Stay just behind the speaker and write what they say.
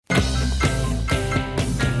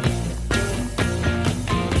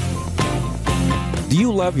Do you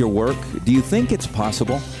love your work? Do you think it's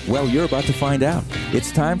possible? Well, you're about to find out. It's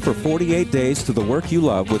time for 48 Days to the Work You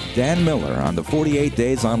Love with Dan Miller on the 48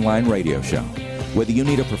 Days Online Radio Show. Whether you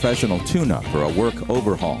need a professional tune-up or a work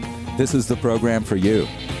overhaul, this is the program for you.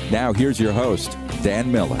 Now, here's your host, Dan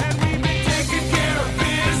Miller.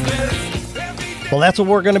 Well, that's what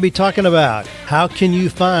we're going to be talking about. How can you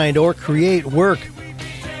find or create work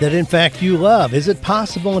that, in fact, you love? Is it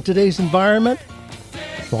possible in today's environment?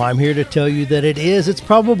 Well, I'm here to tell you that it is. It's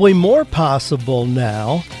probably more possible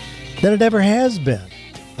now than it ever has been.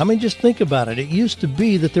 I mean, just think about it. It used to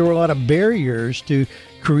be that there were a lot of barriers to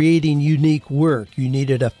creating unique work. You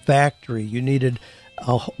needed a factory. You needed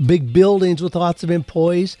big buildings with lots of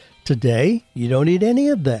employees. Today, you don't need any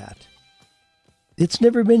of that. It's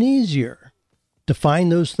never been easier to find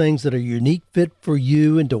those things that are unique fit for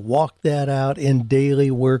you and to walk that out in daily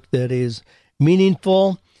work that is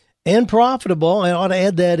meaningful and profitable. I ought to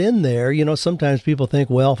add that in there. You know, sometimes people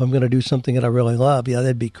think, well, if I'm going to do something that I really love, yeah,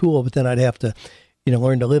 that'd be cool. But then I'd have to,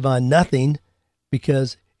 learn to live on nothing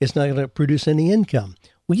because it's not going to produce any income.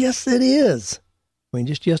 Well, yes, it is. I mean,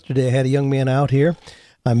 just yesterday I had a young man out here.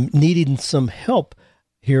 I'm needing some help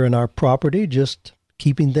here in our property, just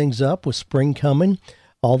keeping things up with spring coming,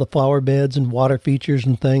 all the flower beds and water features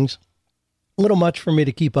and things. A little much for me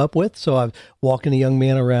to keep up with, so I'm walking a young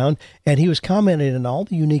man around, and he was commenting on all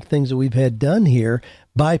the unique things that we've had done here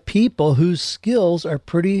by people whose skills are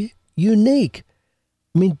pretty unique.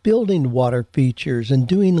 I mean, building water features and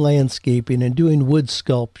doing landscaping and doing wood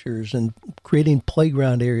sculptures and creating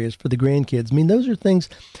playground areas for the grandkids. I mean, those are things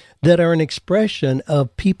that are an expression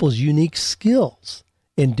of people's unique skills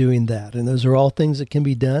in doing that, and those are all things that can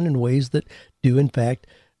be done in ways that do, in fact,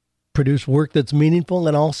 produce work that's meaningful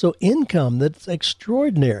and also income that's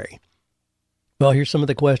extraordinary. Well, here's some of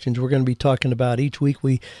the questions we're going to be talking about. Each week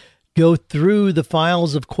we go through the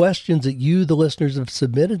files of questions that you, the listeners, have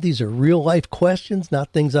submitted. These are real-life questions,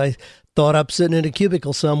 not things I thought up sitting in a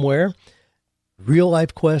cubicle somewhere.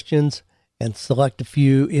 Real-life questions, and select a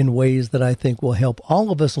few in ways that I think will help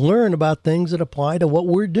all of us learn about things that apply to what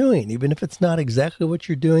we're doing, even if it's not exactly what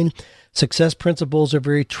you're doing. Success principles are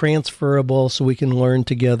very transferable, so we can learn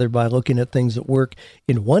together by looking at things that work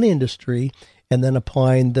in one industry and then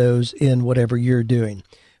applying those in whatever you're doing.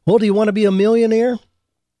 Well, do you want to be a millionaire?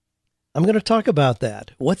 I'm going to talk about that.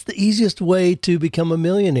 What's the easiest way to become a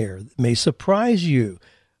millionaire? It may surprise you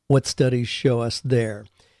what studies show us there.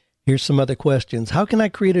 Here's some other questions. How can I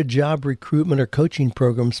create a job recruitment or coaching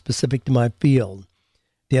program specific to my field?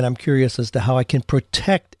 Then I'm curious as to how I can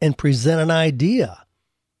protect and present an idea.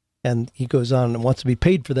 And he goes on and wants to be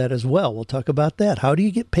paid for that as well. We'll talk about that. How do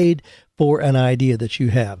you get paid for an idea that you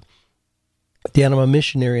have? Dan, I'm a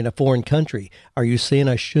missionary in a foreign country. Are you saying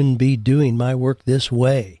I shouldn't be doing my work this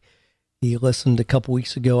way? He listened a couple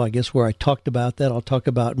weeks ago, I guess, where I talked about that. I'll talk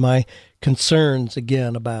about my concerns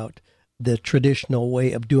again about the traditional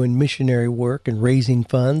way of doing missionary work and raising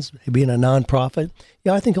funds, being a nonprofit.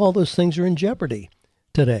 Yeah, I think all those things are in jeopardy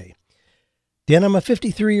today. Dan, I'm a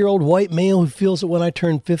 53-year-old white male who feels that when I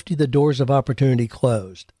turn 50, the doors of opportunity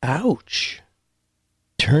closed. Ouch.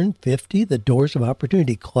 Turn 50, the doors of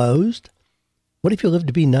opportunity closed? What if you live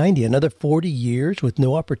to be 90, another 40 years with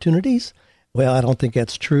no opportunities? Well, I don't think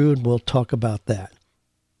that's true, and we'll talk about that.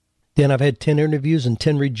 Dan, I've had 10 interviews and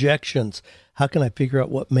 10 rejections. How can I figure out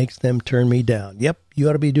what makes them turn me down? Yep, you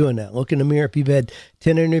ought to be doing that. Look in the mirror. If you've had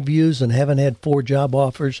 10 interviews and haven't had 4 job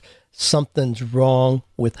offers, something's wrong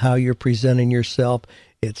with how you're presenting yourself.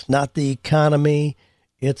 It's not the economy.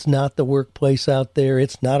 It's not the workplace out there.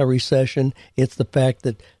 It's not a recession. It's the fact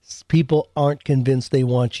that people aren't convinced they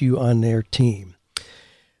want you on their team.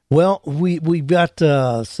 Well, we've got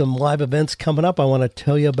some live events coming up I want to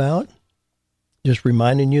tell you about. Just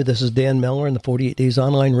reminding you, this is Dan Miller in the 48 Days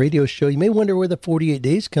Online Radio Show. You may wonder where the 48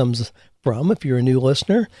 Days comes from if you're a new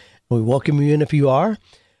listener. We welcome you in if you are.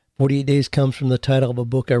 48 Days comes from the title of a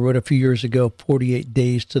book I wrote a few years ago, 48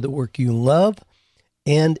 Days to the Work You Love.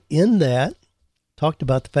 And in that, talked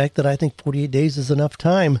about the fact that I think 48 days is enough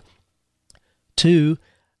time to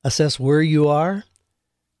assess where you are,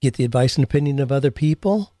 get the advice and opinion of other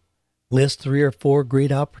people, list 3 or 4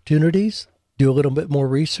 great opportunities, do a little bit more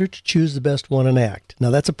research, choose the best one, and act.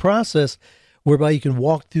 Now, that's a process whereby you can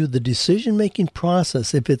walk through the decision-making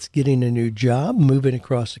process. If it's getting a new job, moving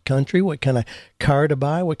across the country, what kind of car to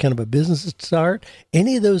buy, what kind of a business to start,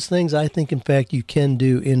 any of those things I think, in fact, you can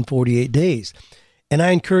do in 48 days. And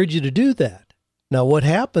I encourage you to do that. Now, what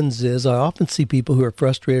happens is I often see people who are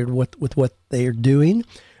frustrated with what they are doing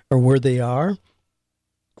or where they are.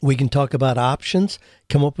 We can talk about options,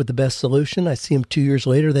 come up with the best solution. I see them 2 years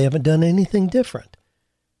later, they haven't done anything different.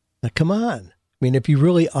 Now, come on. I mean, if you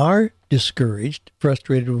really are discouraged,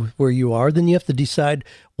 frustrated with where you are, then you have to decide,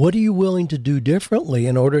 what are you willing to do differently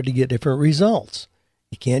in order to get different results?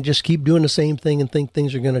 You can't just keep doing the same thing and think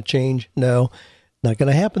things are going to change. No, not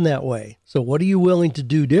going to happen that way. So what are you willing to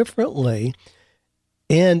do differently?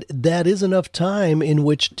 And that is enough time in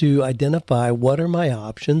which to identify what are my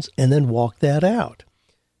options and then walk that out.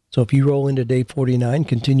 So if you roll into day 49,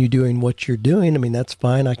 continue doing what you're doing, I mean, that's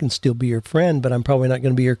fine. I can still be your friend, but I'm probably not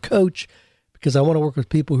going to be your coach, because I want to work with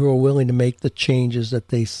people who are willing to make the changes that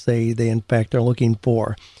they say they, in fact, are looking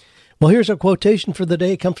for. Well, here's a quotation for the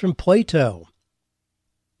day. It comes from Plato.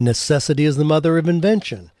 Necessity is the mother of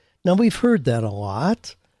invention. Now, we've heard that a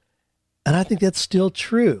lot, and I think that's still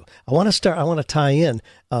true. I want to tie in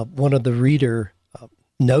one of the reader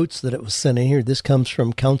notes that it was sent in here. This comes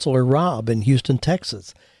from Counselor Rob in Houston,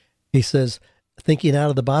 Texas. He says, thinking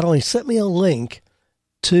out of the bottle, he sent me a link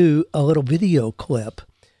to a little video clip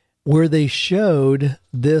where they showed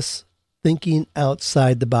this thinking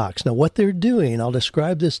outside the box. Now, what they're doing, I'll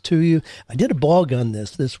describe this to you. I did a blog on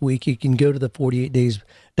this week. You can go to the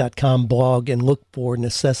 48days.com blog and look for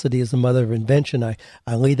Necessity is the Mother of Invention. I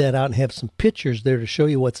lay that out and have some pictures there to show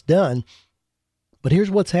you what's done. But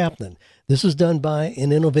here's what's happening. This is done by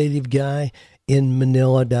an innovative guy in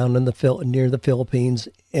Manila, down in near the Philippines,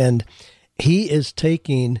 and he is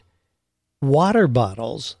taking water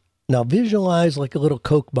bottles. Now visualize like a little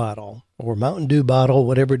Coke bottle or Mountain Dew bottle,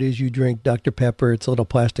 whatever it is you drink, Dr. Pepper, it's a little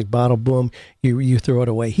plastic bottle, boom, you throw it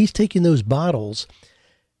away. He's taking those bottles,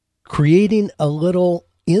 creating a little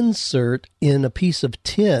insert in a piece of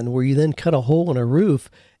tin where you then cut a hole in a roof,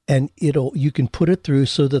 and you can put it through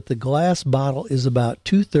so that the glass bottle is about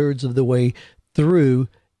 2/3 of the way through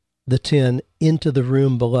the tin into the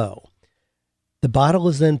room below. The bottle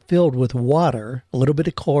is then filled with water, a little bit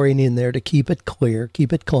of chlorine in there to keep it clear,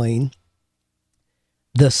 keep it clean.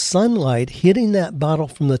 The sunlight hitting that bottle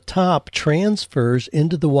from the top transfers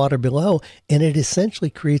into the water below, and it essentially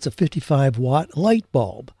creates a 55-watt light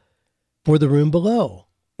bulb for the room below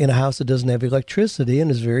in a house that doesn't have electricity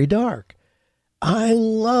and is very dark. I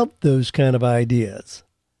love those kind of ideas.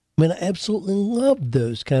 I mean, I absolutely love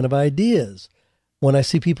those kind of ideas when I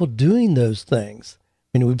see people doing those things.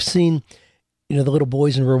 I mean, we've seen, the little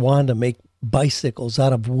boys in Rwanda make bicycles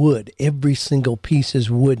out of wood. Every single piece is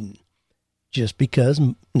wooden, just because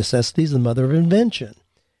necessity is the mother of invention.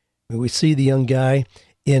 I mean, we see the young guy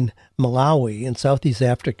in Malawi in Southeast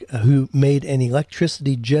Africa who made an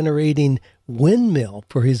electricity generating windmill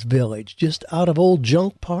for his village just out of old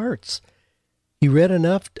junk parts. He read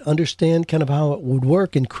enough to understand kind of how it would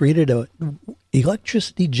work and created a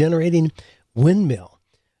electricity generating windmill.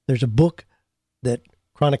 There's a book that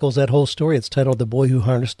chronicles that whole story. It's titled The Boy Who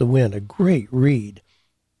Harnessed the Wind, a great read.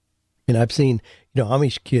 And I've seen,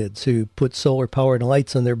 Amish kids who put solar powered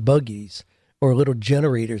lights on their buggies or little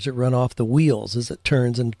generators that run off the wheels as it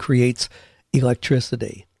turns and creates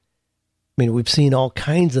electricity. I mean, we've seen all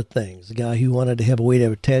kinds of things. A guy who wanted to have a way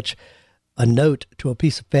to attach a note to a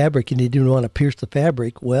piece of fabric and he didn't want to pierce the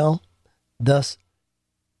fabric. Well, thus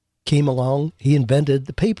came along, he invented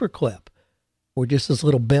the paper clip, where just this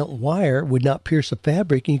little bent wire would not pierce the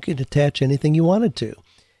fabric and you could attach anything you wanted to.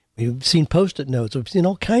 We've seen Post-it notes. We've seen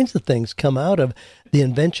all kinds of things come out of the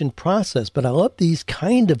invention process, but I love these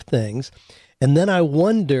kind of things. And then I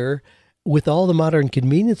wonder, with all the modern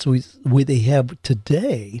convenience we have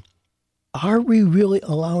today, are we really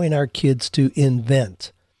allowing our kids to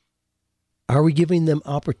invent? Are we giving them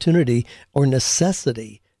opportunity or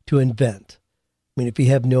necessity to invent? I mean, if you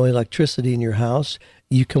have no electricity in your house,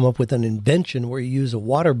 you come up with an invention where you use a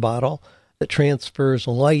water bottle that transfers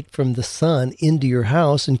light from the sun into your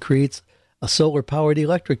house and creates a solar-powered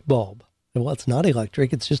electric bulb. Well, it's not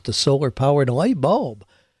electric, it's just a solar-powered light bulb.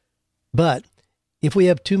 But if we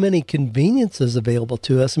have too many conveniences available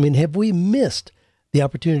to us, I mean, have we missed the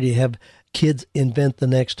opportunity to have kids invent the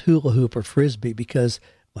next hula hoop or frisbee? Because,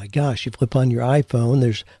 my gosh, you flip on your iPhone,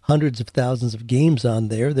 there's hundreds of thousands of games on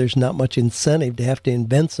there. There's not much incentive to have to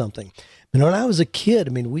invent something. And when I was a kid,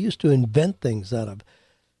 I mean, we used to invent things out of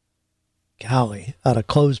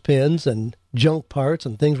clothespins and junk parts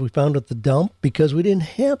and things we found at the dump because we didn't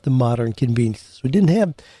have the modern conveniences. We didn't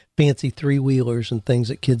have fancy three-wheelers and things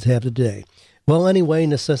that kids have today. Well, anyway,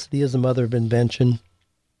 necessity is the mother of invention.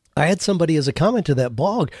 I had somebody as a comment to that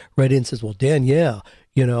blog write in and says, well, Dan, yeah,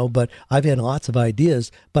 but I've had lots of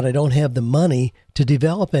ideas, but I don't have the money to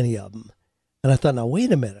develop any of them. And I thought, now,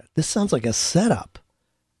 wait a minute. This sounds like a setup.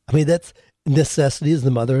 I mean, that's necessity is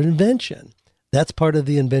the mother of invention. That's part of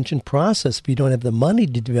the invention process. If you don't have the money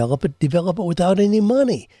to develop it without any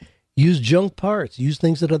money. Use junk parts. Use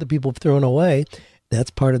things that other people have thrown away.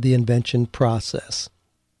 That's part of the invention process.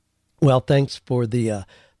 Well, thanks for the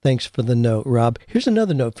Thanks for the note, Rob. Here's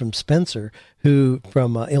another note from Spencer, who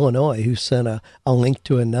from Illinois, who sent a link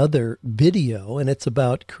to another video, and it's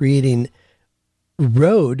about creating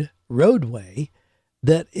roadway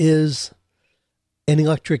that is an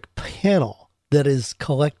electric panel that is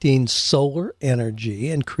collecting solar energy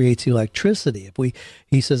and creates electricity.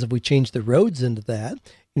 He says if we change the roads into that,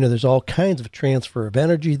 there's all kinds of transfer of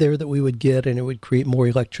energy there that we would get, and it would create more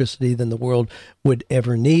electricity than the world would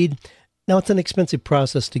ever need. Now, it's an expensive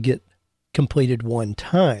process to get completed one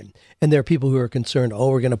time. And there are people who are concerned,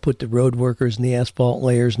 we're going to put the road workers and the asphalt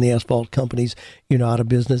layers and the asphalt companies, out of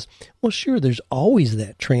business. Well, sure, there's always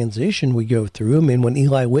that transition we go through. I mean, when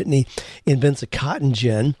Eli Whitney invents a cotton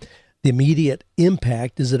gin, the immediate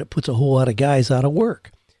impact is that it puts a whole lot of guys out of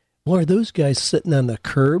work. Well, are those guys sitting on the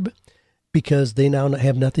curb because they now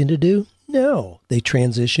have nothing to do? No, they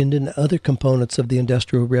transitioned into other components of the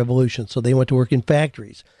Industrial Revolution. So they went to work in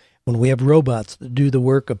factories. When we have robots that do the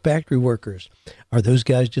work of factory workers, are those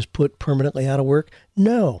guys just put permanently out of work?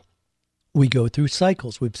 No. We go through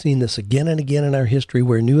cycles. We've seen this again and again in our history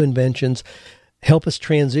where new inventions help us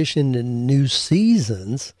transition to new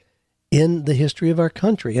seasons in the history of our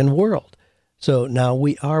country and world. So now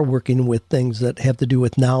we are working with things that have to do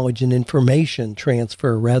with knowledge and information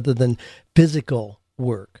transfer rather than physical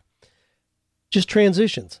work. Just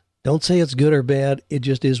transitions. Don't say it's good or bad. It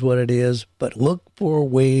just is what it is. But look for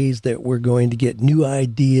ways that we're going to get new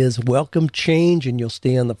ideas, welcome change, and you'll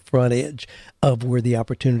stay on the front edge of where the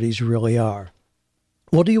opportunities really are.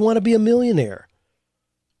 Well, do you want to be a millionaire?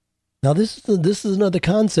 Now, this is another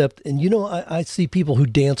concept, and I see people who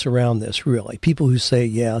dance around this, really. People who say,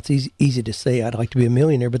 yeah, it's easy to say I'd like to be a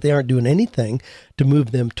millionaire, but they aren't doing anything to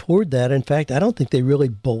move them toward that. In fact, I don't think they really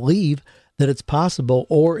believe that it's possible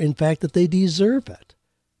or, in fact, that they deserve it.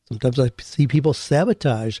 Sometimes I see people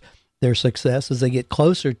sabotage their success as they get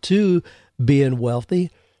closer to being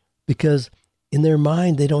wealthy because in their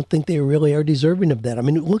mind, they don't think they really are deserving of that. I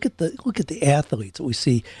mean, look at the athletes. We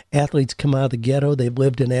see athletes come out of the ghetto. They've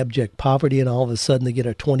lived in abject poverty, and all of a sudden they get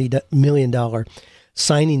a $20 million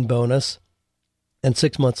signing bonus, and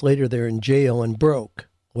 6 months later they're in jail and broke.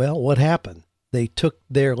 Well, what happened? They took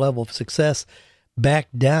their level of success back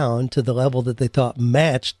down to the level that they thought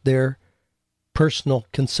matched their personal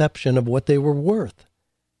conception of what they were worth.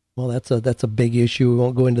 Well, that's a big issue. We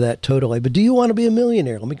won't go into that totally. But do you want to be a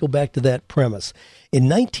millionaire? Let me go back to that premise. In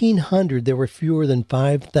 1900, there were fewer than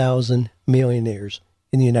 5,000 millionaires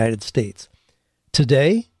in the United States.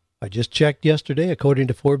 Today, I just checked yesterday, according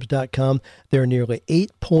to Forbes.com, there are nearly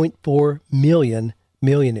 8.4 million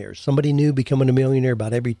millionaires. Somebody new becoming a millionaire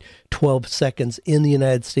about every 12 seconds in the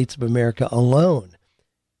United States of America alone.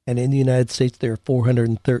 And in the United States, there are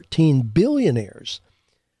 413 billionaires.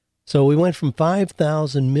 So we went from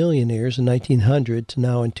 5,000 millionaires in 1900 to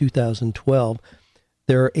now in 2012,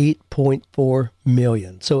 there are 8.4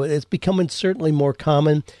 million. So it's becoming certainly more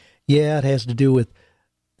common. Yeah, it has to do with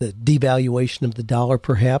the devaluation of the dollar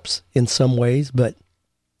perhaps in some ways, but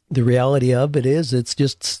the reality of it is it's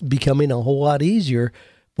just becoming a whole lot easier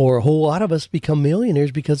for a whole lot of us to become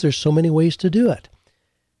millionaires because there's so many ways to do it.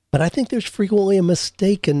 But I think there's frequently a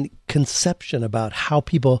mistaken conception about how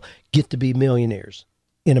people get to be millionaires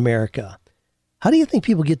in America. How do you think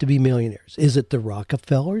people get to be millionaires? Is it the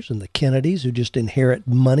Rockefellers and the Kennedys who just inherit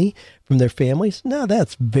money from their families? No,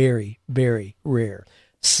 that's very, very rare.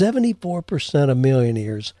 74% of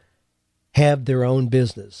millionaires have their own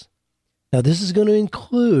business. Now, this is going to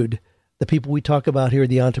include the people we talk about here,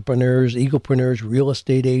 the entrepreneurs, egopreneurs, real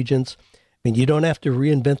estate agents. I mean, you don't have to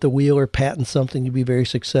reinvent the wheel or patent something to be very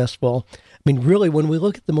successful. I mean, really, when we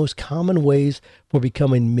look at the most common ways for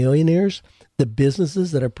becoming millionaires, the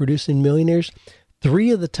businesses that are producing millionaires, 3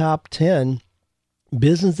 of the top 10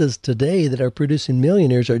 businesses today that are producing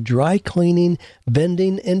millionaires are dry cleaning,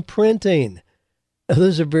 vending, and printing. Now,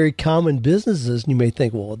 those are very common businesses, and you may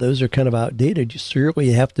think, well, those are kind of outdated. You certainly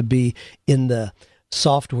have to be in the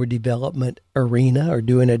software development arena or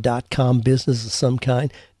doing a .com business of some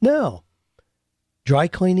kind. No. Dry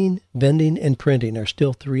cleaning, vending, and printing are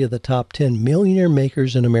still 3 of the top 10 millionaire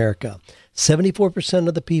makers in America. 74%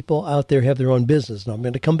 of the people out there have their own business. Now, I'm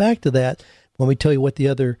going to come back to that when we tell you what the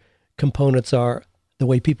other components are, the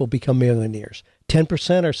way people become millionaires.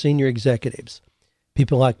 10% are senior executives.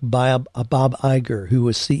 People like Bob Iger, who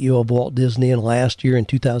was CEO of Walt Disney, and last year in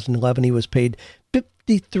 2011, he was paid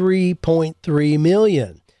 $53.3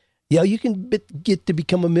 million. Yeah, you can get to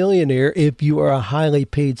become a millionaire if you are a highly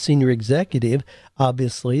paid senior executive.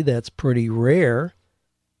 Obviously, that's pretty rare,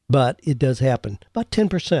 but it does happen. About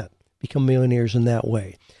 10% become millionaires in that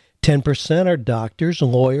way. 10% are doctors,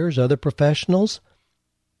 lawyers, other professionals.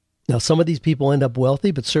 Now, some of these people end up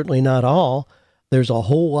wealthy, but certainly not all. there's a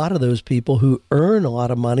whole lot of those people who earn a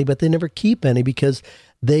lot of money, but they never keep any because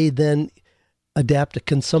they then adapt a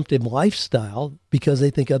consumptive lifestyle because they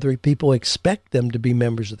think other people expect them to be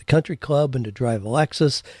members of the country club and to drive a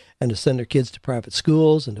Lexus and to send their kids to private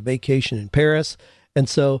schools and to vacation in Paris. And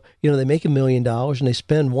so, they make $1 million and they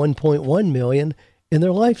spend $1.1 million in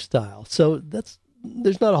their lifestyle. So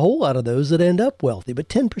there's not a whole lot of those that end up wealthy, but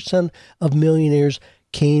 10% of millionaires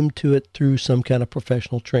came to it through some kind of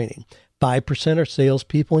professional training. 5% are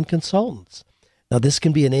salespeople and consultants. Now, this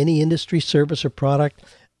can be in any industry, service, or product.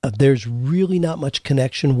 There's really not much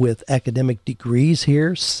connection with academic degrees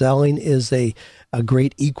here. Selling is a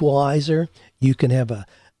great equalizer. You can have a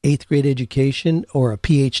 8th grade education or a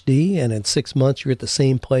PhD, and in 6 months you're at the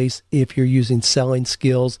same place if you're using selling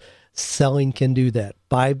skills. Selling can do that.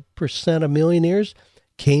 5% of millionaires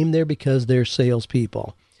came there because they're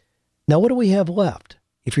salespeople. Now, what do we have left?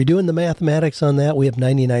 If you're doing the mathematics on that, we have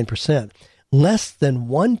 99%. Less than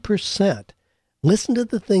 1%. Listen to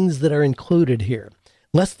the things that are included here.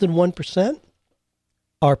 Less than 1%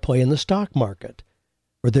 are playing the stock market,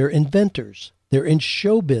 or they're inventors. They're in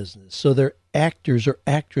show business, so they're actors or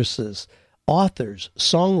actresses, authors,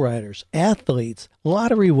 songwriters, athletes,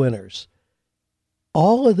 lottery winners.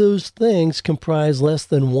 All of those things comprise less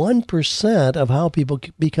than 1% of how people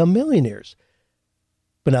become millionaires.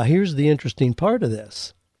 But now here's the interesting part of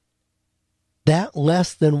this. That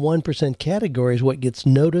less than 1% category is what gets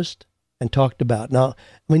noticed and talked about. Now,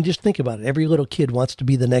 just think about it. Every little kid wants to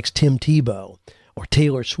be the next Tim Tebow or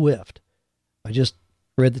Taylor Swift. I just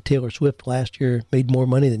read that Taylor Swift last year made more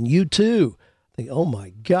money than U2. I think, oh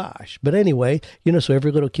my gosh. But anyway, so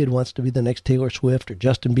every little kid wants to be the next Taylor Swift or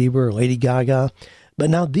Justin Bieber or Lady Gaga.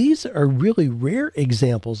 But now these are really rare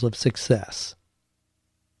examples of success.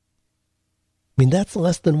 That's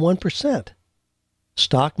less than 1%.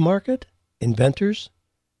 Stock market, inventors,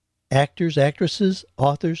 actors, actresses,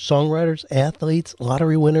 authors, songwriters, athletes,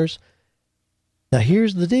 lottery winners. Now,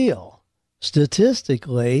 here's the deal.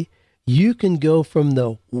 Statistically, you can go from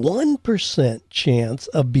the 1% chance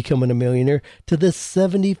of becoming a millionaire to the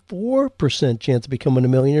 74% chance of becoming a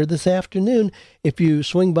millionaire this afternoon if you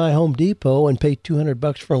swing by Home Depot and pay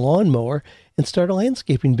 $200 for a lawnmower and start a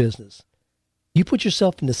landscaping business. You put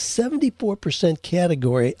yourself in the 74%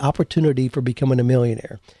 category opportunity for becoming a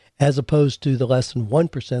millionaire, as opposed to the less than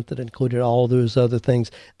 1% that included all those other things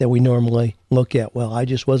that we normally look at. Well, I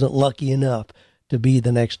just wasn't lucky enough to be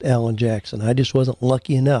the next Alan Jackson. I just wasn't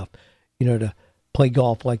lucky enough, to play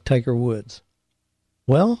golf like Tiger Woods.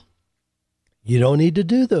 Well, you don't need to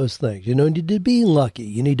do those things. You don't need to be lucky.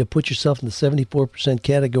 You need to put yourself in the 74%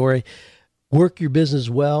 category, work your business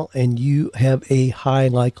well, and you have a high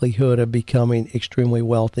likelihood of becoming extremely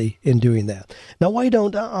wealthy in doing that. Now, why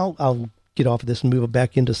don't, I'll get off of this and move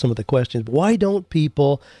back into some of the questions. Why don't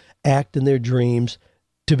people act in their dreams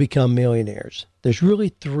to become millionaires? There's really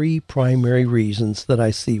 3 primary reasons that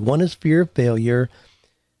I see. One is fear of failure,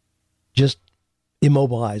 just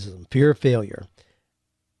immobilizes them, fear of failure.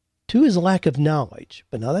 2 is lack of knowledge,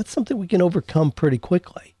 but now that's something we can overcome pretty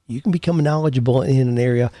quickly. You can become knowledgeable in an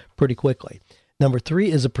area pretty quickly. Number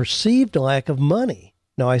 3 is a perceived lack of money.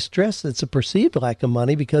 Now, I stress it's a perceived lack of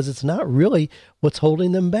money because it's not really what's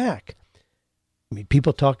holding them back.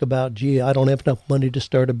 People talk about, I don't have enough money to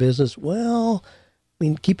start a business. Well,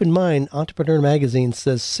 keep in mind, Entrepreneur Magazine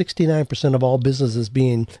says 69% of all businesses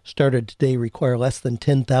being started today require less than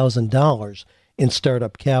 $10,000 in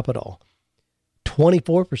startup capital.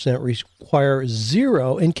 24% require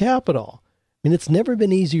zero in capital. It's never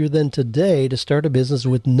been easier than today to start a business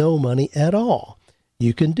with no money at all.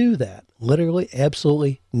 You can do that. Literally,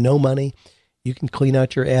 absolutely no money. You can clean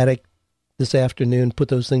out your attic this afternoon, put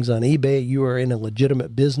those things on eBay. You are in a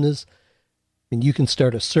legitimate business. And you can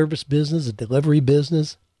start a service business, a delivery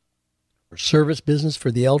business, or service business for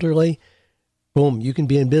the elderly. Boom, you can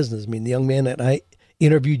be in business. The young man that I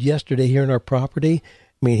interviewed yesterday here on our property,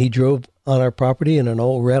 he drove on our property in an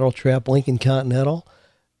old rattle-trap Lincoln Continental.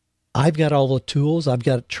 I've got all the tools. I've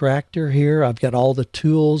got a tractor here. I've got all the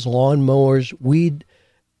tools, lawn mowers, weed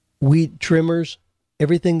trimmers,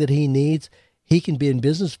 everything that he needs. He can be in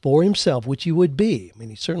business for himself, which he would be.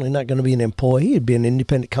 He's certainly not going to be an employee. He'd be an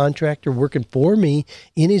independent contractor working for me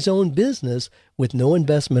in his own business with no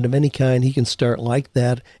investment of any kind. He can start like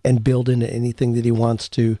that and build into anything that he wants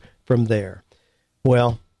to from there.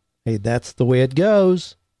 Well, hey, that's the way it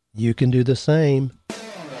goes. You can do the same.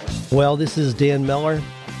 Well, this is Dan Miller.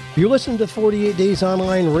 You're listening to 48 Days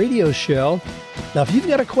Online Radio Show. Now, if you've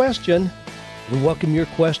got a question, we welcome your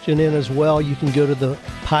question in as well. You can go to the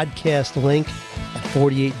podcast link at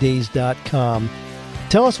 48days.com.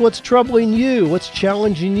 Tell us what's troubling you, what's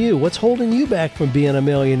challenging you, what's holding you back from being a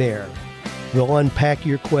millionaire. We'll unpack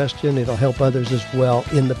your question. It'll help others as well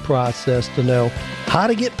in the process to know how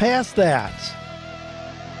to get past that.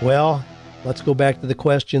 Well, let's go back to the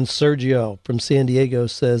question. Sergio from San Diego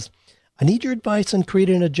says, I need your advice on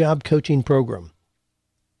creating a job coaching program.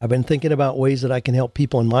 I've been thinking about ways that I can help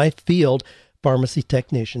people in my field, pharmacy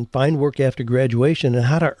technician, find work after graduation and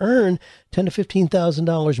how to earn $10,000 to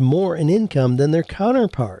 $15,000 more in income than their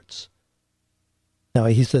counterparts. Now,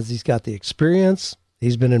 he says he's got the experience.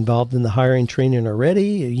 He's been involved in the hiring training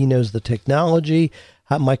already. He knows the technology.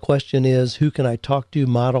 My question is, who can I talk to,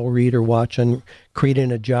 model, read, or watch on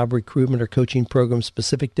creating a job recruitment or coaching program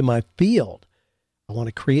specific to my field? I want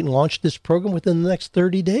to create and launch this program within the next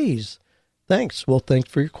 30 days. Thanks. Well, thanks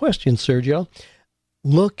for your question, Sergio.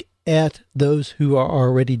 Look at those who are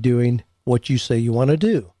already doing what you say you want to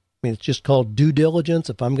do. I mean, it's just called due diligence.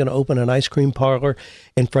 If I'm going to open an ice cream parlor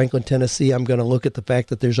in Franklin, Tennessee, I'm going to look at the fact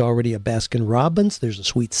that there's already a Baskin Robbins, there's a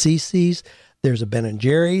Sweet CC's, there's a Ben &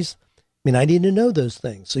 Jerry's. I mean, I need to know those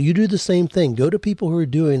things. So you do the same thing. Go to people who are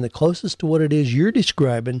doing the closest to what it is you're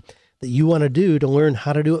describing that you want to do to learn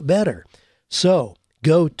how to do it better. So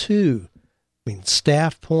go to,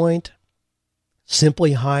 Staff Point,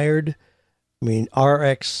 Simply Hired,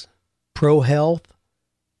 RX Pro Health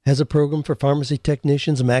has a program for pharmacy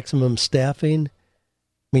technicians, Maximum Staffing.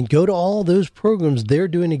 Go to all those programs. They're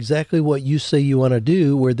doing exactly what you say you want to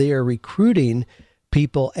do, where they are recruiting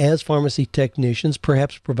people as pharmacy technicians,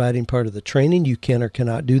 perhaps providing part of the training. You can or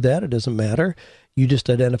cannot do that. It doesn't matter. You just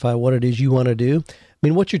identify what it is you want to do.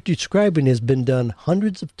 What you're describing has been done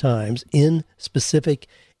hundreds of times in specific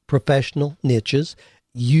professional niches.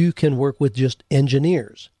 You can work with just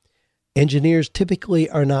engineers. Engineers typically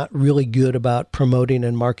are not really good about promoting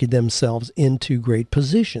and marketing themselves into great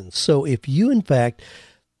positions. So if you, in fact,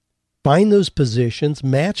 find those positions,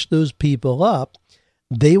 match those people up,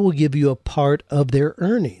 they will give you a part of their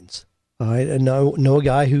earnings. I know a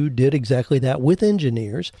guy who did exactly that with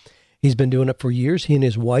engineers. He's been doing it for years. He and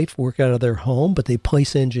his wife work out of their home, but they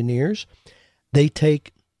place engineers. They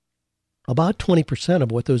take about 20%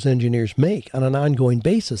 of what those engineers make on an ongoing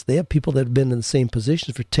basis. They have people that have been in the same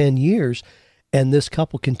positions for 10 years, and this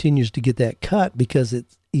couple continues to get that cut because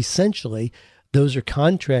it's essentially those are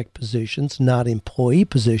contract positions, not employee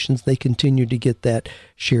positions. They continue to get that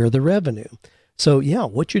share of the revenue. So, yeah,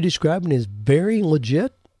 what you're describing is very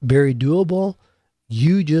legit, very doable.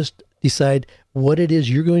 You just decide what it is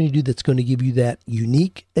you're going to do that's going to give you that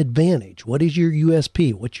unique advantage. What is your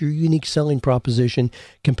USP? What's your unique selling proposition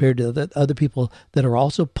compared to the other people that are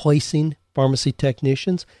also placing pharmacy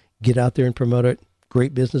technicians? Get out there and promote it.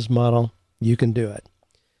 Great business model. You can do it.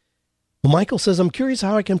 Well, Michael says, I'm curious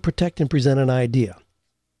how I can protect and present an idea.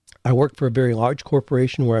 I work for a very large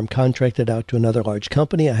corporation where I'm contracted out to another large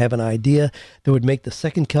company. I have an idea that would make the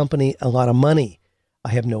second company a lot of money. I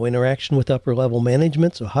have no interaction with upper level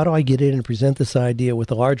management, so how do I get in and present this idea with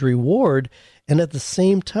a large reward and at the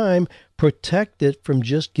same time protect it from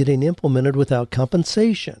just getting implemented without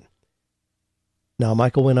compensation? Now,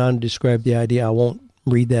 Michael went on to describe the idea. I won't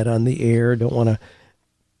read that on the air. Don't want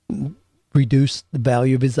to reduce the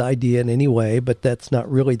value of his idea in any way, but that's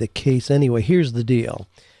not really the case anyway. Here's the deal.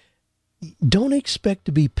 Don't expect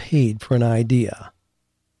to be paid for an idea.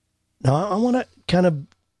 Now, I want to kind of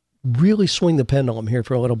really swing the pendulum here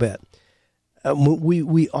for a little bit.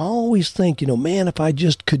 We always think, man, if I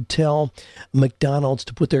just could tell McDonald's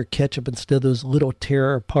to put their ketchup instead of those little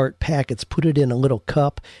tear apart packets, put it in a little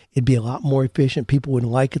cup, it'd be a lot more efficient. People would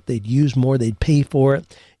like it. They'd use more. They'd pay for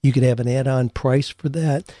it. You could have an add-on price for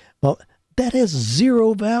that. Well, that has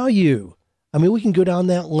zero value. We can go down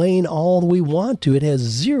that lane all we want to. It has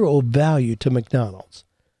zero value to McDonald's.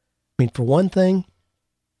 For one thing,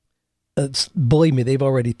 believe me, they've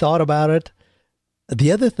already thought about it.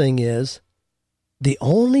 The other thing is, the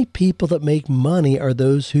only people that make money are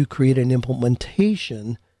those who create an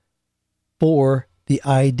implementation for the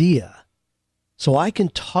idea. So I can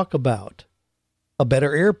talk about a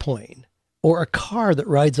better airplane or a car that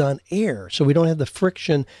rides on air so we don't have the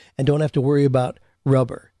friction and don't have to worry about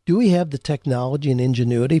rubber. Do we have the technology and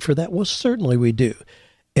ingenuity for that? Well, certainly we do.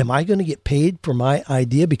 Am I going to get paid for my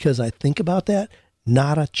idea because I think about that?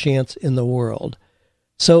 Not a chance in the world.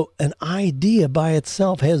 So an idea by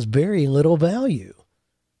itself has very little value.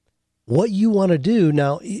 What you want to do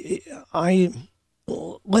now, I'll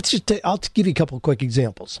give you a couple of quick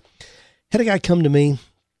examples. Had a guy come to me.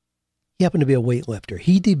 He happened to be a weightlifter.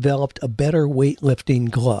 He developed a better weightlifting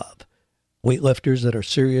glove. Weightlifters that are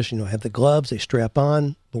serious, have the gloves, they strap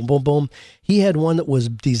on, boom, boom, boom. He had one that was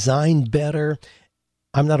designed better.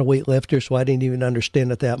 I'm not a weightlifter, so I didn't even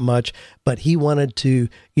understand it that much, but he wanted to,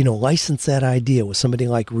 license that idea with somebody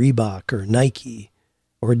like Reebok or Nike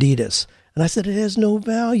or Adidas. And I said, it has no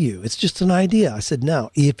value. It's just an idea. I said,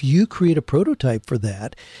 now, if you create a prototype for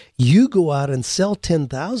that, you go out and sell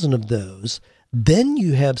 10,000 of those, then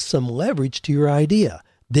you have some leverage to your idea.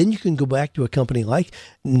 Then you can go back to a company like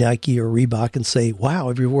Nike or Reebok and say, wow,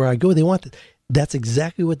 everywhere I go, they want that. That's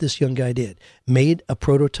exactly what this young guy did. Made a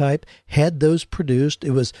prototype, had those produced.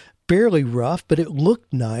 It was fairly rough, but it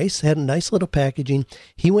looked nice, had a nice little packaging.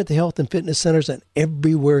 He went to health and fitness centers, and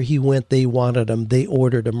everywhere he went, they wanted them. They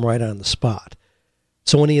ordered them right on the spot.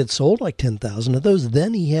 So when he had sold like 10,000 of those,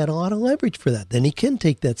 then he had a lot of leverage for that. Then he can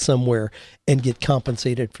take that somewhere and get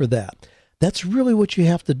compensated for that. That's really what you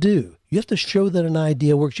have to do. You have to show that an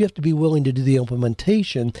idea works. You have to be willing to do the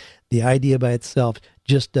implementation. The idea by itself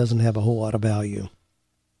just doesn't have a whole lot of value.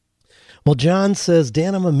 Well, John says,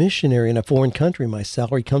 Dan, I'm a missionary in a foreign country. My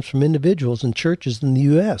salary comes from individuals and churches in the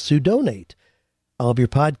U.S. who donate. I love your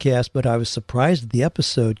podcast, but I was surprised at the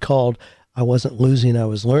episode called I Wasn't Losing, I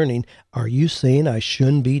Was Learning. Are you saying I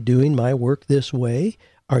shouldn't be doing my work this way?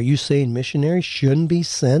 Are you saying missionaries shouldn't be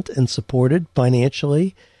sent and supported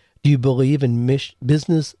financially? Do you believe in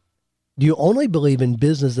business? Do you only believe in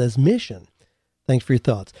business as mission? Thanks for your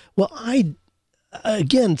thoughts. Well,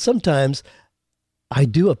 sometimes I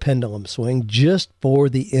do a pendulum swing just for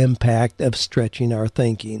the impact of stretching our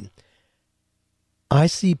thinking. I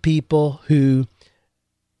see people who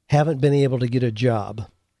haven't been able to get a job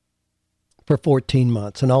for 14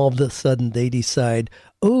 months, and all of a sudden they decide,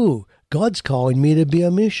 oh, God's calling me to be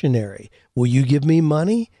a missionary. Will you give me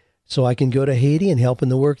money so I can go to Haiti and help in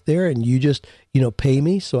the work there, and you just, pay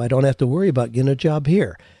me so I don't have to worry about getting a job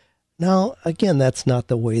here? Now, again, that's not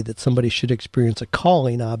the way that somebody should experience a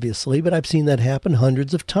calling, obviously, but I've seen that happen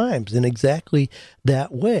hundreds of times in exactly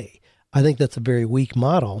that way. I think that's a very weak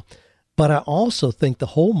model, but I also think the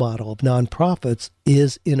whole model of nonprofits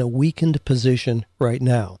is in a weakened position right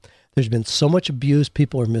now. There's been so much abuse.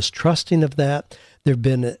 People are mistrusting of that. There have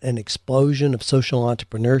been an explosion of social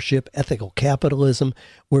entrepreneurship, ethical capitalism,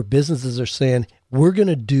 where businesses are saying, we're going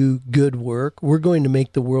to do good work. We're going to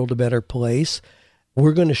make the world a better place.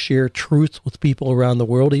 We're going to share truth with people around the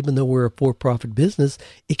world. Even though we're a for-profit business,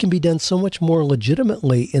 it can be done so much more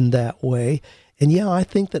legitimately in that way. And yeah, I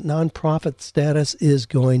think that nonprofit status is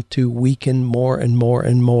going to weaken more and more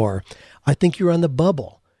and more. I think you're on the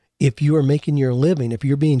bubble. If you are making your living, if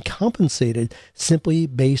you're being compensated simply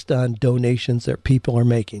based on donations that people are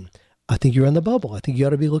making, I think you're on the bubble. I think you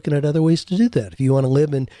ought to be looking at other ways to do that. If you want to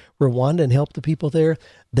live in Rwanda and help the people there,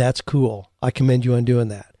 that's cool. I commend you on doing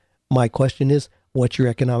that. My question is, what's your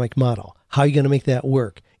economic model? How are you going to make that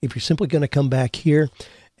work? If you're simply going to come back here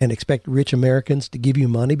and expect rich Americans to give you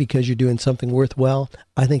money because you're doing something worthwhile,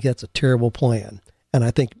 I think that's a terrible plan. And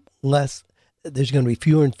I think there's going to be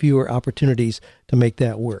fewer and fewer opportunities to make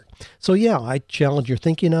that work. So yeah, I challenge your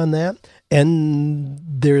thinking on that. And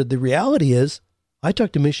the reality is, I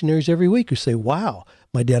talk to missionaries every week who say, wow,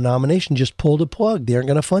 my denomination just pulled a plug. They aren't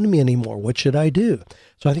going to fund me anymore. What should I do?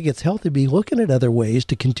 So I think it's healthy to be looking at other ways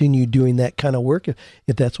to continue doing that kind of work,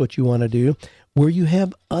 if that's what you want to do, where you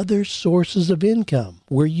have other sources of income,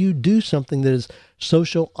 where you do something that is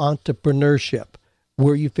social entrepreneurship,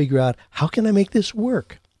 where you figure out, how can I make this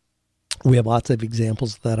work? We have lots of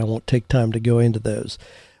examples of that. I won't take time to go into those.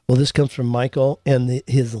 Well, this comes from Michael, and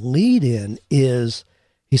his lead-in is,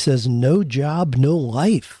 he says, no job, no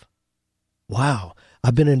life. Wow.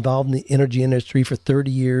 I've been involved in the energy industry for 30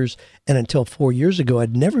 years, and until 4 years ago,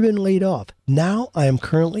 I'd never been laid off. Now I am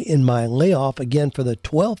currently in my layoff again for the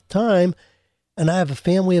 12th time, and I have a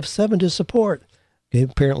family of 7 to support. Okay,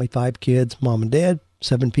 apparently 5 kids, mom and dad,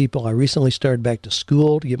 7 people. I recently started back to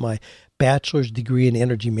school to get my bachelor's degree in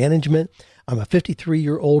energy management. I'm a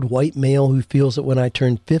 53-year-old white male who feels that when I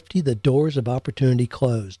turned 50, the doors of opportunity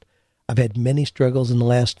closed. I've had many struggles in the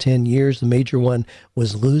last 10 years. The major one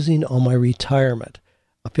was losing all my retirement.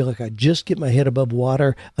 I feel like I just get my head above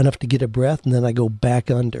water enough to get a breath, and then I go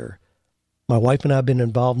back under. My wife and I have been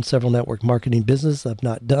involved in several network marketing businesses. I've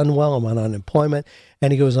not done well. I'm on unemployment.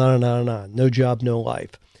 And he goes on and on and on. No job, no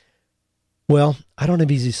life. Well, I don't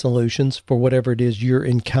have easy solutions for whatever it is you're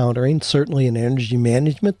encountering. Certainly in energy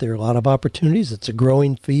management, there are a lot of opportunities. It's a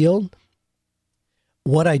growing field.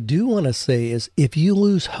 What I do want to say is, if you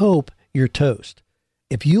lose hope, you're toast.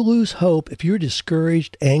 If you lose hope, if you're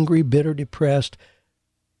discouraged, angry, bitter, depressed,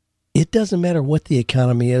 it doesn't matter what the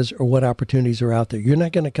economy is or what opportunities are out there. You're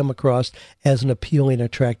not going to come across as an appealing,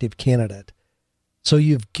 attractive candidate. So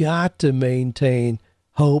you've got to maintain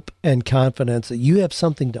hope and confidence that you have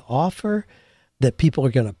something to offer, that people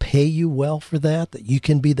are going to pay you well for that you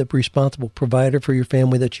can be the responsible provider for your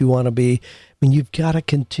family that you want to be. I mean, you've got to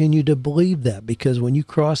continue to believe that, because when you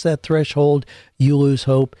cross that threshold, you lose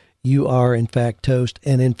hope, you are in fact toast,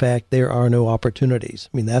 and in fact there are no opportunities.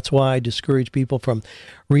 I mean, that's why I discourage people from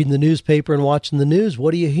reading the newspaper and watching the news.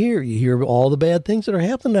 What do you hear? You hear all the bad things that are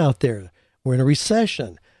happening out there. We're in a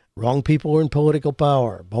recession. Wrong people are in political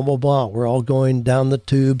power. Blah, blah, blah. We're all going down the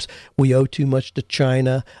tubes. We owe too much to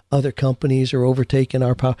China. Other companies are overtaking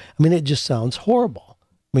our power. I mean, it just sounds horrible.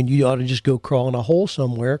 I mean, you ought to just go crawl in a hole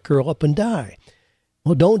somewhere, curl up and die.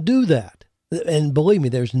 Well, don't do that. And believe me,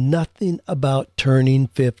 there's nothing about turning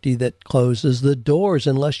 50 that closes the doors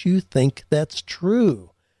unless you think that's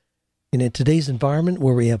true. And in today's environment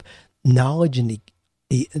where we have knowledge and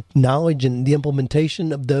the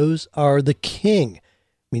implementation of those are the king.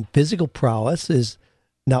 I mean, physical prowess is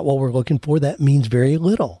not what we're looking for. That means very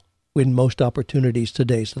little in most opportunities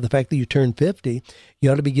today. So the fact that you turn 50, you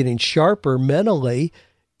ought to be getting sharper mentally,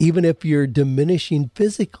 even if you're diminishing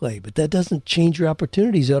physically. But that doesn't change your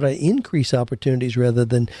opportunities. You ought to increase opportunities rather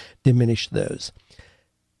than diminish those.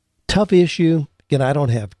 Tough issue. Again, I don't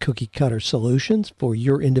have cookie cutter solutions for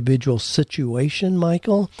your individual situation,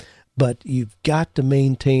 Michael. But you've got to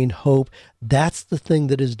maintain hope. That's the thing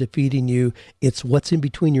that is defeating you. It's what's in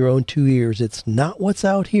between your own two ears. It's not what's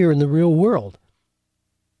out here in the real world.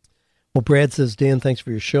 Well, Brad says, Dan, thanks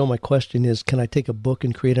for your show. My question is, can I take a book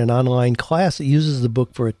and create an online class that uses the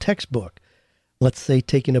book for a textbook? Let's say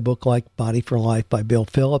taking a book like Body for Life by Bill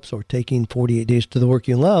Phillips or taking 48 Days to the Work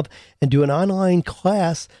You Love and do an online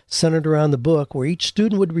class centered around the book where each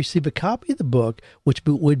student would receive a copy of the book, which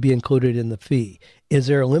would be included in the fee. Is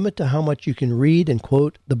there a limit to how much you can read and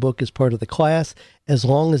quote the book as part of the class, as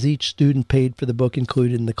long as each student paid for the book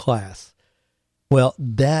included in the class? Well,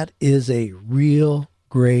 that is a real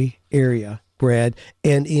gray area, Brad,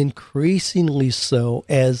 and increasingly so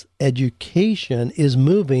as education is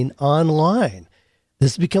moving online.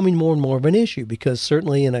 This is becoming more and more of an issue because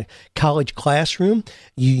certainly in a college classroom,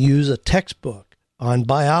 you use a textbook on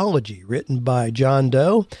biology written by John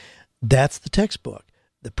Doe. That's the textbook.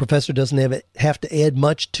 The professor doesn't have to add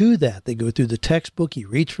much to that. They go through the textbook. He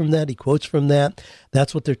reads from that. He quotes from that.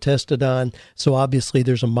 That's what they're tested on. So obviously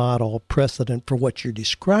there's a model precedent for what you're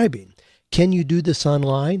describing. Can you do this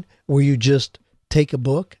online where you just take a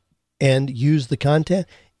book and use the content?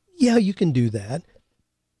 Yeah, you can do that.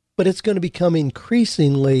 But it's going to become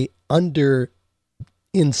increasingly under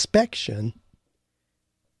inspection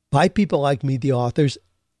by people like me, the authors.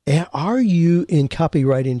 Are you in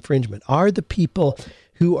copyright infringement? Are the people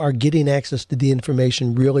who are getting access to the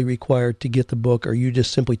information really required to get the book? Or are you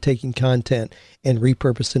just simply taking content and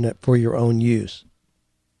repurposing it for your own use?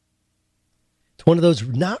 It's one of those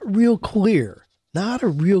not a real clear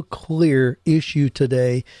issue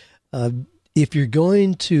today. If you're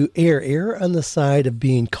going to err on the side of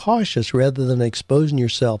being cautious rather than exposing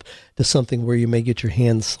yourself to something where you may get your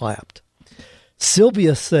hands slapped.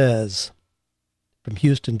 Sylvia says from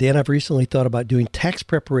Houston, Dan, I've recently thought about doing tax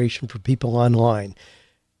preparation for people online.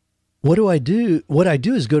 What do I do? What I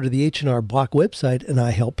do is go to the H&R Block website and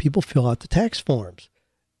I help people fill out the tax forms.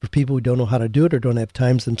 For people who don't know how to do it or don't have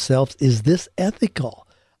times themselves, is this ethical?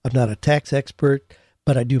 I'm not a tax expert,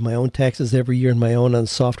 but I do my own taxes every year, and my own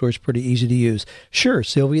software is pretty easy to use. Sure,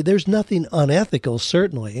 Sylvia, there's nothing unethical,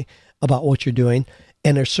 certainly, about what you're doing,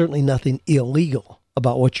 and there's certainly nothing illegal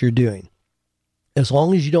about what you're doing. As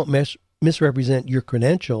long as you don't misrepresent your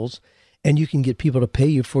credentials and you can get people to pay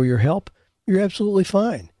you for your help, you're absolutely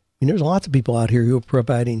fine. I mean, there's lots of people out here who are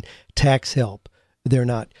providing tax help. They're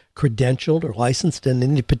not credentialed or licensed in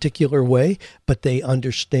any particular way, but they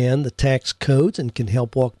understand the tax codes and can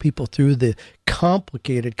help walk people through the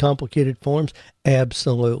complicated forms.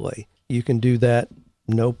 Absolutely. You can do that.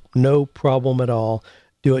 No problem at all.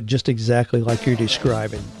 Do it just exactly like you're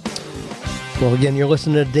describing. Well, again, you're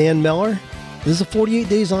listening to Dan Miller. This is a 48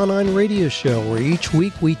 Days Online radio show where each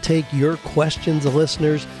week we take your questions, the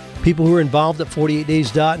listeners, people who are involved at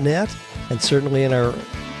 48days.net, and certainly in our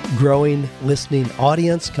growing listening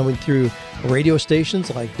audience coming through radio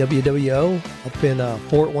stations like WWO up in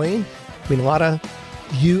Fort Wayne. I mean, a lot of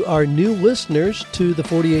you are new listeners to the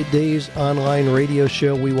 48 Days Online radio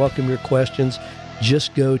show. We welcome your questions.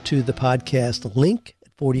 Just go to the podcast link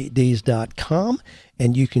at 48days.com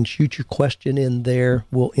and you can shoot your question in there.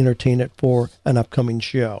 We'll entertain it for an upcoming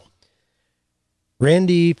show.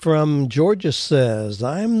 Randy from Georgia says,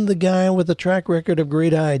 I'm the guy with a track record of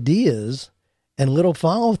great ideas and little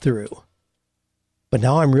follow through. But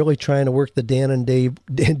now I'm really trying to work the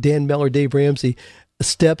Dan Miller, Dave Ramsey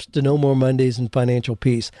steps to no more Mondays and financial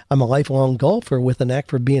peace. I'm a lifelong golfer with a knack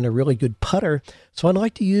for being a really good putter. So I'd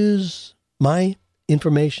like to use my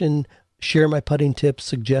information, share my putting tips,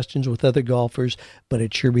 suggestions with other golfers, but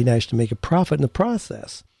it'd sure be nice to make a profit in the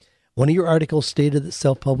process. One of your articles stated that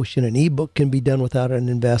self-publishing an ebook can be done without an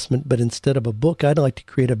investment, but instead of a book, I'd like to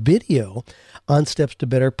create a video on steps to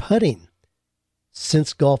better putting,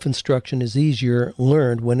 since golf instruction is easier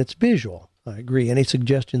learned when it's visual. I agree. Any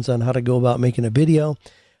suggestions on how to go about making a video?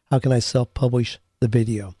 How can I self-publish the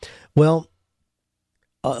video? Well,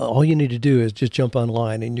 all you need to do is just jump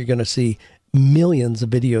online and you're going to see millions of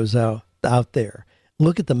videos out there.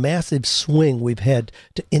 Look at the massive swing we've had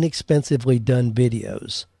to inexpensively done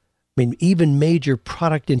videos. I mean, even major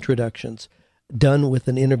product introductions done with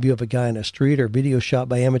an interview of a guy in a street or video shot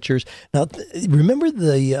by amateurs. Now, remember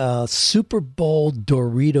the Super Bowl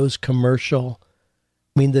Doritos commercial?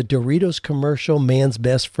 I mean, the Doritos commercial, man's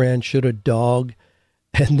best friend, shoot a dog.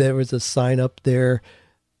 And there was a sign up there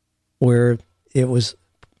where it was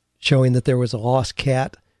showing that there was a lost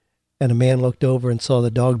cat. And a man looked over and saw the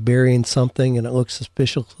dog burying something, and it looked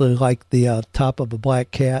suspiciously like the top of a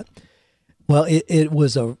black cat. Well, it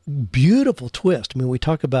was a beautiful twist. I mean, we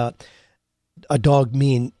talk about a dog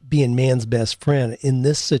being man's best friend. In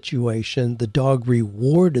this situation, the dog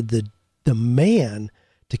rewarded the man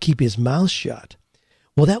to keep his mouth shut.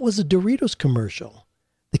 Well, that was a Doritos commercial.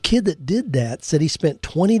 The kid that did that said he spent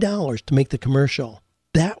 $20 to make the commercial.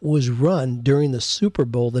 That was run during the Super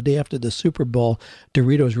Bowl. The day after the Super Bowl,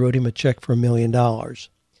 Doritos wrote him a check for $1 million. The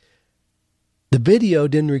video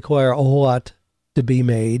didn't require a whole lot to be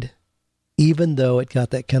made, even though it got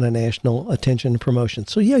that kind of national attention and promotion.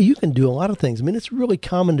 So yeah, you can do a lot of things. I mean, it's really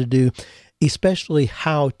common to do, especially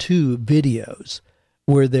how-to videos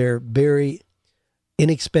where they're very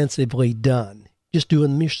inexpensively done. Just do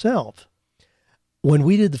them yourself. When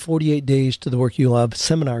we did the 48 Days to the Work You Love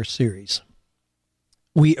seminar series,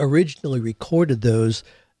 we originally recorded those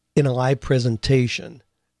in a live presentation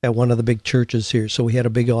at one of the big churches here. So we had a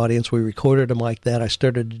big audience. We recorded them like that. I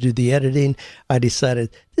started to do the editing. I decided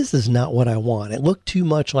this is not what I want. It looked too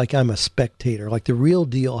much like I'm a spectator, like the real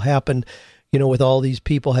deal happened, with all these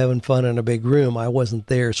people having fun in a big room. I wasn't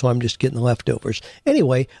there, so I'm just getting the leftovers.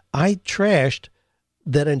 Anyway, I trashed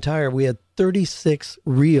we had 36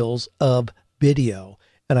 reels of video,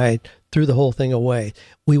 and I threw the whole thing away.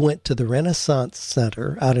 We went to the Renaissance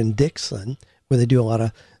Center out in Dixon, where they do a lot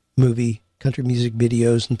of country music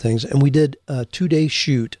videos and things, and we did a 2-day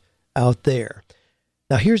shoot out there.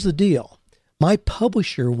 Now, here's the deal. My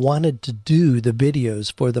publisher wanted to do the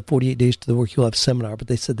videos for the 48 Days to the Work You Love seminar, but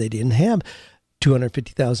they said they didn't have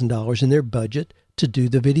 $250,000 in their budget to do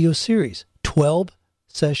the video series,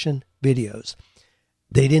 12-session videos.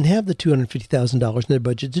 They didn't have the $250,000 in their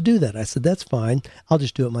budget to do that. I said, that's fine. I'll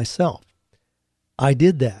just do it myself. I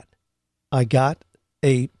did that. I got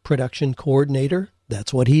a production coordinator.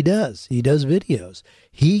 That's what he does. He does videos.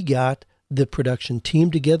 He got the production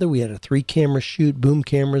team together. We had a 3-camera shoot, boom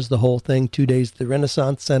cameras, the whole thing, 2 days at the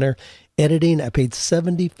Renaissance Center. Editing, I paid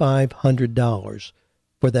 $7,500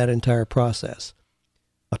 for that entire process.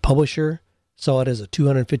 A publisher saw it as a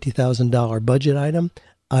 $250,000 budget item.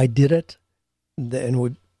 I did it. And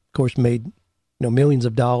we, of course, made millions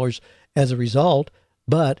of dollars as a result,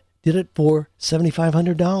 but did it for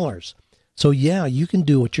 $7,500. So yeah, you can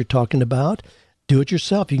do what you're talking about. Do it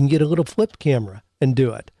yourself. You can get a little flip camera and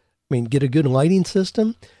do it. I mean, get a good lighting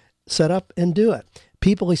system, set up and do it.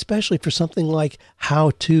 People, especially for something like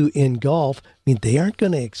how-to in golf, I mean, they aren't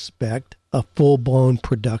going to expect a full-blown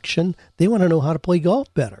production. They want to know how to play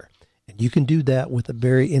golf better. And you can do that with a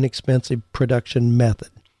very inexpensive production method.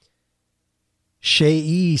 Shay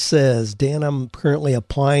E. says, Dan, I'm currently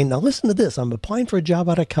applying. Now listen to this. I'm applying for a job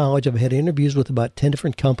out of college. I've had interviews with about 10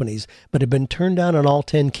 different companies, but have been turned down in all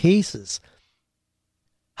 10 cases.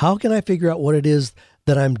 How can I figure out what it is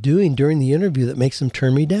that I'm doing during the interview that makes them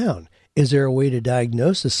turn me down? Is there a way to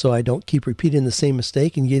diagnose this so I don't keep repeating the same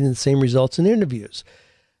mistake and getting the same results in interviews?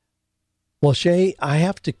 Well, Shay, I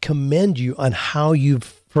have to commend you on how you've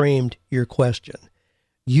framed your question.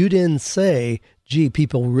 You didn't say, gee,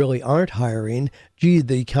 people really aren't hiring. Gee,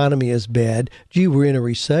 the economy is bad. Gee, we're in a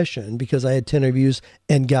recession because I had 10 interviews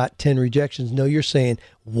and got 10 rejections. No, you're saying,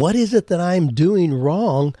 what is it that I'm doing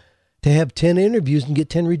wrong to have 10 interviews and get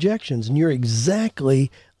 10 rejections? And you're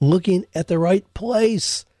exactly looking at the right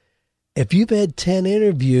place. If you've had 10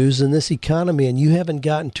 interviews in this economy and you haven't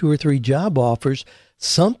gotten 2 or 3 job offers,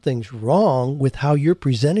 something's wrong with how you're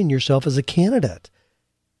presenting yourself as a candidate.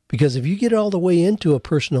 Because if you get all the way into a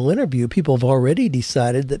personal interview, people have already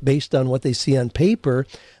decided that based on what they see on paper,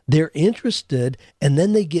 they're interested, and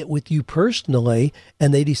then they get with you personally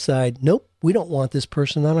and they decide, nope, we don't want this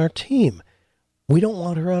person on our team. We don't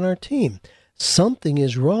want her on our team. Something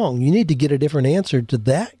is wrong. You need to get a different answer to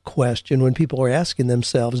that question when people are asking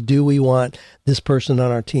themselves, do we want this person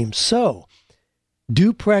on our team? So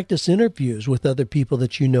Do practice interviews with other people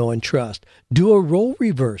that you know and trust. Do a role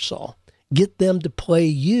reversal. Get them to play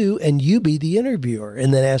you and you be the interviewer.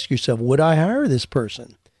 And then ask yourself, would I hire this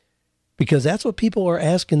person? Because that's what people are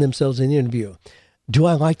asking themselves in the interview. Do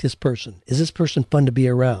I like this person? Is this person fun to be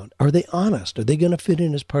around? Are they honest? Are they going to fit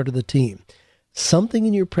in as part of the team? Something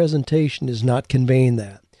in your presentation is not conveying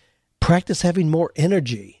that. Practice having more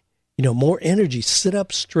energy. More energy. Sit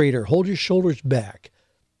up straighter. Hold your shoulders back.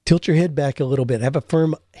 Tilt your head back a little bit. Have a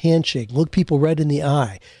firm handshake. Look people right in the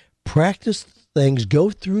eye. Practice things. Go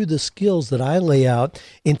through the skills that I lay out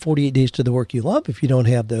in 48 Days to the Work You Love, if you don't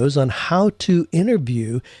have those, on how to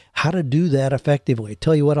interview, how to do that effectively.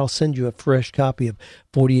 Tell you what, I'll send you a fresh copy of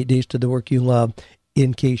 48 Days to the Work You Love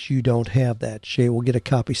in case you don't have that. Shay will get a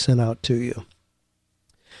copy sent out to you.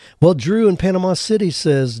 Well, Drew in Panama City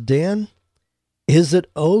says, Dan, is it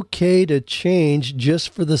okay to change just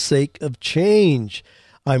for the sake of change?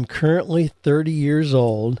 I'm currently 30 years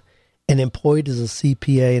old and employed as a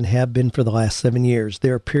CPA and have been for the last 7 years.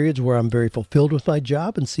 There are periods where I'm very fulfilled with my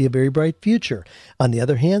job and see a very bright future. On the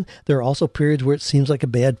other hand, there are also periods where it seems like a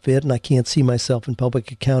bad fit and I can't see myself in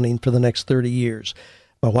public accounting for the next 30 years.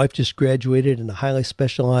 My wife just graduated in a highly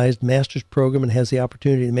specialized master's program and has the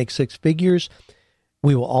opportunity to make 6 figures.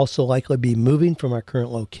 We will also likely be moving from our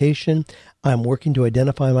current location. I'm working to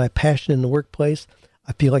identify my passion in the workplace.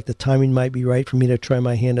 I feel like the timing might be right for me to try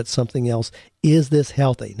my hand at something else. Is this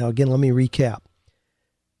healthy? Now, again, let me recap.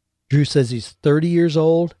 Drew says he's 30 years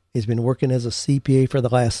old. He's been working as a CPA for the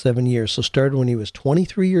last 7 years. So started when he was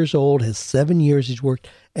 23 years old, has 7 years he's worked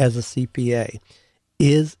as a CPA.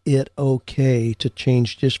 Is it okay to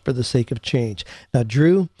change just for the sake of change? Now,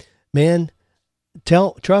 Drew, man,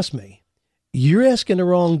 trust me, you're asking the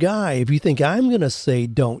wrong guy if you think I'm going to say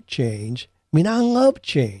don't change. I mean, I love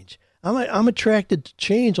change. I'm attracted to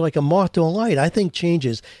change like a moth to a light. I think change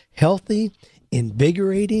is healthy,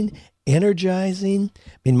 invigorating, energizing.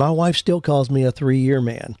 I mean, my wife still calls me a 3-year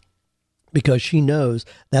man because she knows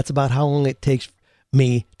that's about how long it takes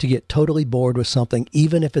me to get totally bored with something,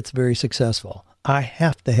 even if it's very successful. I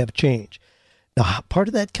have to have change. Now, part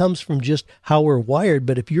of that comes from just how we're wired,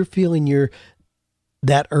 but if you're feeling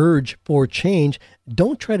that urge for change,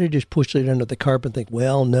 don't try to just push it under the carpet and think,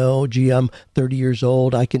 well, no, gee, I'm 30 years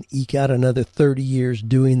old. I can eke out another 30 years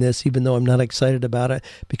doing this, even though I'm not excited about it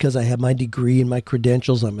because I have my degree and my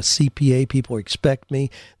credentials. I'm a CPA. People expect me.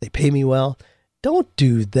 They pay me well. Don't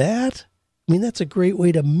do that. I mean, that's a great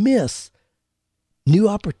way to miss new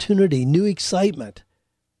opportunity, new excitement.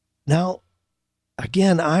 Now,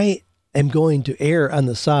 again, I am going to err on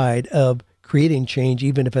the side of creating change,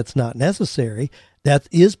 even if it's not necessary. That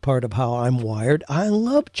is part of how I'm wired. I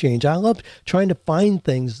love change. I love trying to find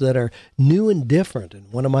things that are new and different.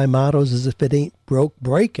 And one of my mottos is, if it ain't broke,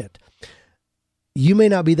 break it. You may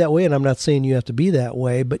not be that way, and I'm not saying you have to be that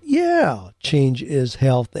way, but yeah, change is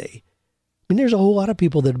healthy. I mean, there's a whole lot of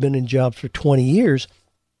people that have been in jobs for 20 years,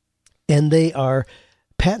 and they are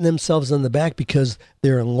patting themselves on the back because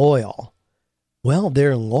they're loyal. Well,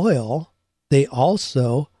 they're loyal. They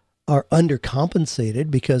also are undercompensated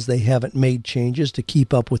because they haven't made changes to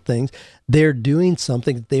keep up with things. They're doing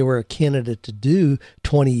something that they were a candidate to do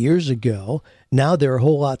 20 years ago. Now they're a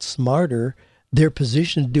whole lot smarter. They're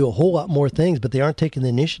positioned to do a whole lot more things, but they aren't taking the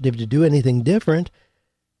initiative to do anything different.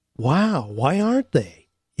 Wow, why aren't they?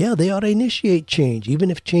 Yeah, they ought to initiate change, even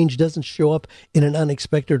if change doesn't show up in an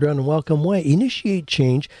unexpected or unwelcome way. Initiate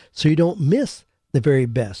change so you don't miss the very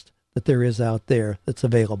best that there is out there that's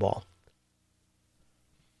available.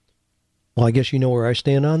 Well, I guess you know where I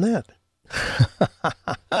stand on that.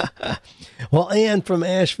 Well, Ann from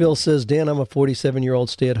Asheville says, Dan, I'm a 47-year-old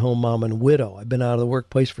stay-at-home mom and widow. I've been out of the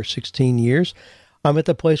workplace for 16 years. I'm at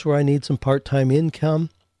the place where I need some part-time income.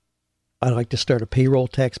 I'd like to start a payroll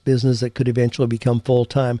tax business that could eventually become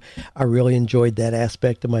full-time. I really enjoyed that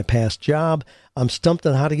aspect of my past job. I'm stumped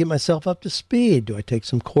on how to get myself up to speed. Do I take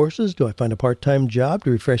some courses? Do I find a part-time job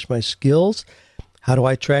to refresh my skills? How do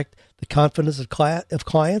I attract the confidence of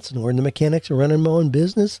clients and learn the mechanics of running my own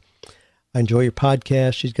business? I enjoy your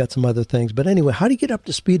podcast. She's got some other things. But anyway, how do you get up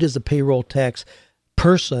to speed as a payroll tax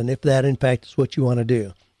person if that, in fact, is what you want to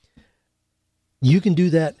do? You can do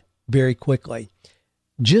that very quickly.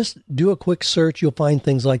 Just do a quick search. You'll find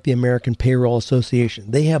things like the American Payroll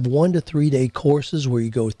Association. They have 1 to 3 day courses where you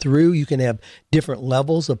go through. You can have different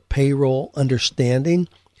levels of payroll understanding,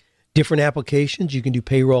 different applications. You can do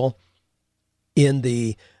payroll in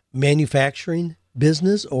the manufacturing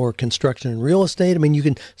business or construction and real estate. I mean, you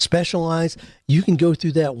can specialize. You can go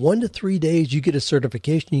through that 1 to 3 days. You get a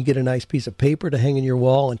certification. You get a nice piece of paper to hang in your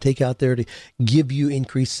wall and take out there to give you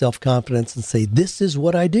increased self-confidence and say, this is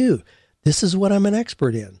what I do. This is what I'm an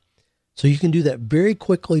expert in. So you can do that very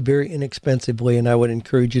quickly, very inexpensively, and I would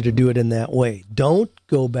encourage you to do it in that way. Don't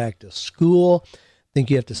go back to school. Think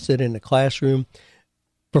you have to sit in a classroom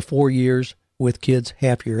for 4 years with kids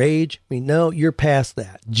half your age. I mean, no, you're past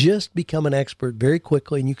that. Just become an expert very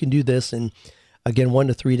quickly, and you can do this in, again, 1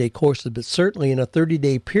 to 3 day courses, but certainly in a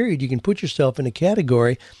 30-day period, you can put yourself in a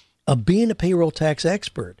category of being a payroll tax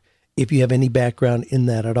expert if you have any background in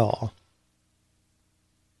that at all.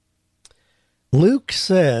 Luke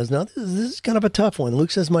says, now this is kind of a tough one.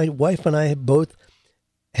 Luke says, my wife and I both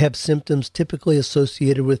have symptoms typically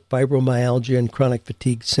associated with fibromyalgia and chronic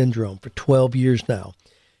fatigue syndrome for 12 years now.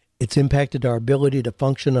 It's impacted our ability to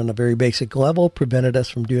function on a very basic level, prevented us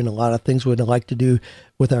from doing a lot of things we'd like to do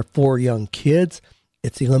with our 4 young kids.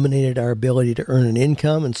 It's eliminated our ability to earn an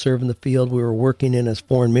income and serve in the field we were working in as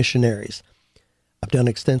foreign missionaries. I've done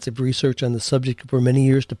extensive research on the subject for many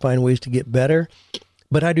years to find ways to get better,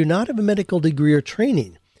 but I do not have a medical degree or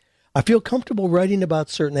training. I feel comfortable writing about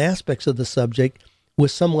certain aspects of the subject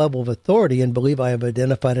with some level of authority and believe I have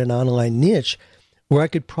identified an online niche where I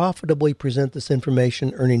could profitably present this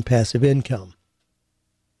information, earning passive income.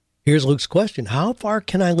 Here's Luke's question. How far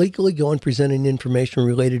can I legally go in presenting information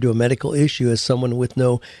related to a medical issue as someone with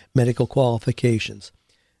no medical qualifications?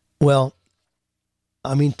 Well,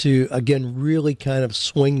 I mean, to, again, really kind of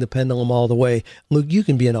swing the pendulum all the way, Luke, you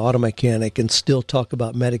can be an auto mechanic and still talk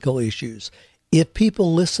about medical issues. If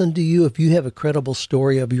people listen to you, if you have a credible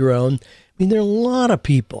story of your own, I mean, there are a lot of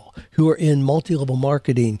people who are in multi-level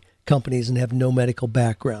marketing companies and have no medical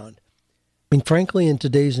background. I mean, frankly, in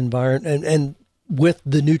today's environment, and with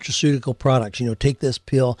the nutraceutical products, take this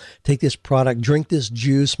pill, take this product, drink this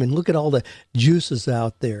juice. I mean, look at all the juices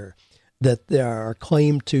out there that are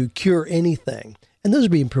claimed to cure anything. And those are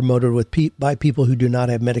being promoted by people who do not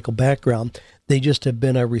have medical background. They just have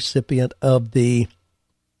been a recipient of the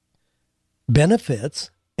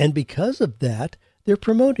benefits, and because of that, they're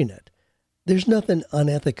promoting it. There's nothing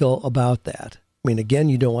unethical about that. I mean, again,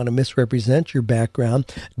 you don't want to misrepresent your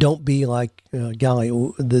background. Don't be like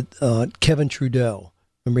Kevin Trudeau.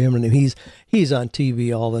 Remember him? He's on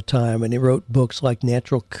TV all the time, and he wrote books like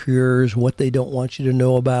Natural Cures, What They Don't Want You to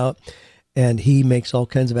Know About. And he makes all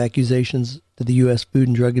kinds of accusations to the U.S. Food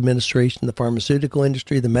and Drug Administration, the pharmaceutical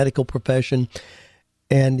industry, the medical profession,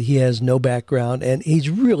 and he has no background. And he's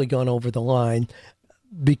really gone over the line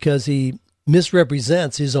because he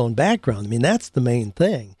misrepresents his own background. I mean, that's the main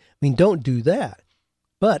thing. I mean, don't do that.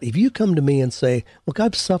 But if you come to me and say, look,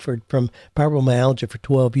 I've suffered from fibromyalgia for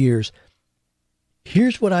 12 years.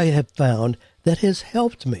 Here's what I have found that has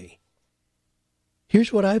helped me.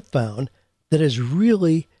 Here's what I've found that has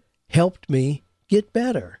really helped me get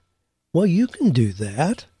better. Well, you can do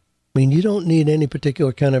that. I mean, you don't need any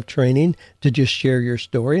particular kind of training to just share your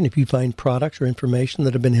story. And if you find products or information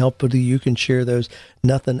that have been helpful to you, you can share those.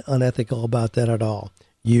 Nothing unethical about that at all.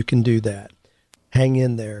 You can do that. Hang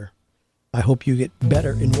in there. I hope you get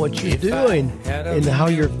better in what you're doing and how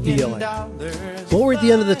you're feeling. Well, we're at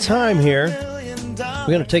the end of the time here. We're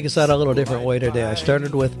going to take us out a little different way today. I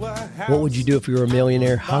started with, what would you do if you were a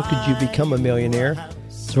millionaire? How could you become a millionaire?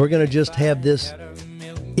 So we're going to just have this,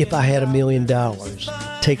 if I had $1 million,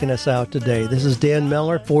 taking us out today. This is Dan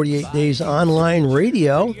Miller, 48 Days Online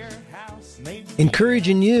Radio,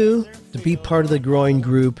 encouraging you to be part of the growing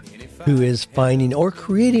group who is finding or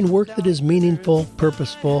creating work that is meaningful,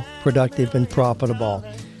 purposeful, productive, and profitable.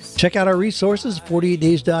 Check out our resources,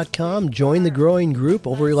 48days.com. Join the growing group,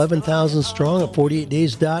 over 11,000 strong at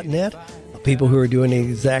 48days.net, of people who are doing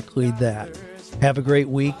exactly that. Have a great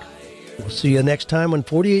week. We'll see you next time on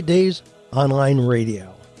 48 Days Online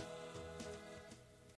Radio.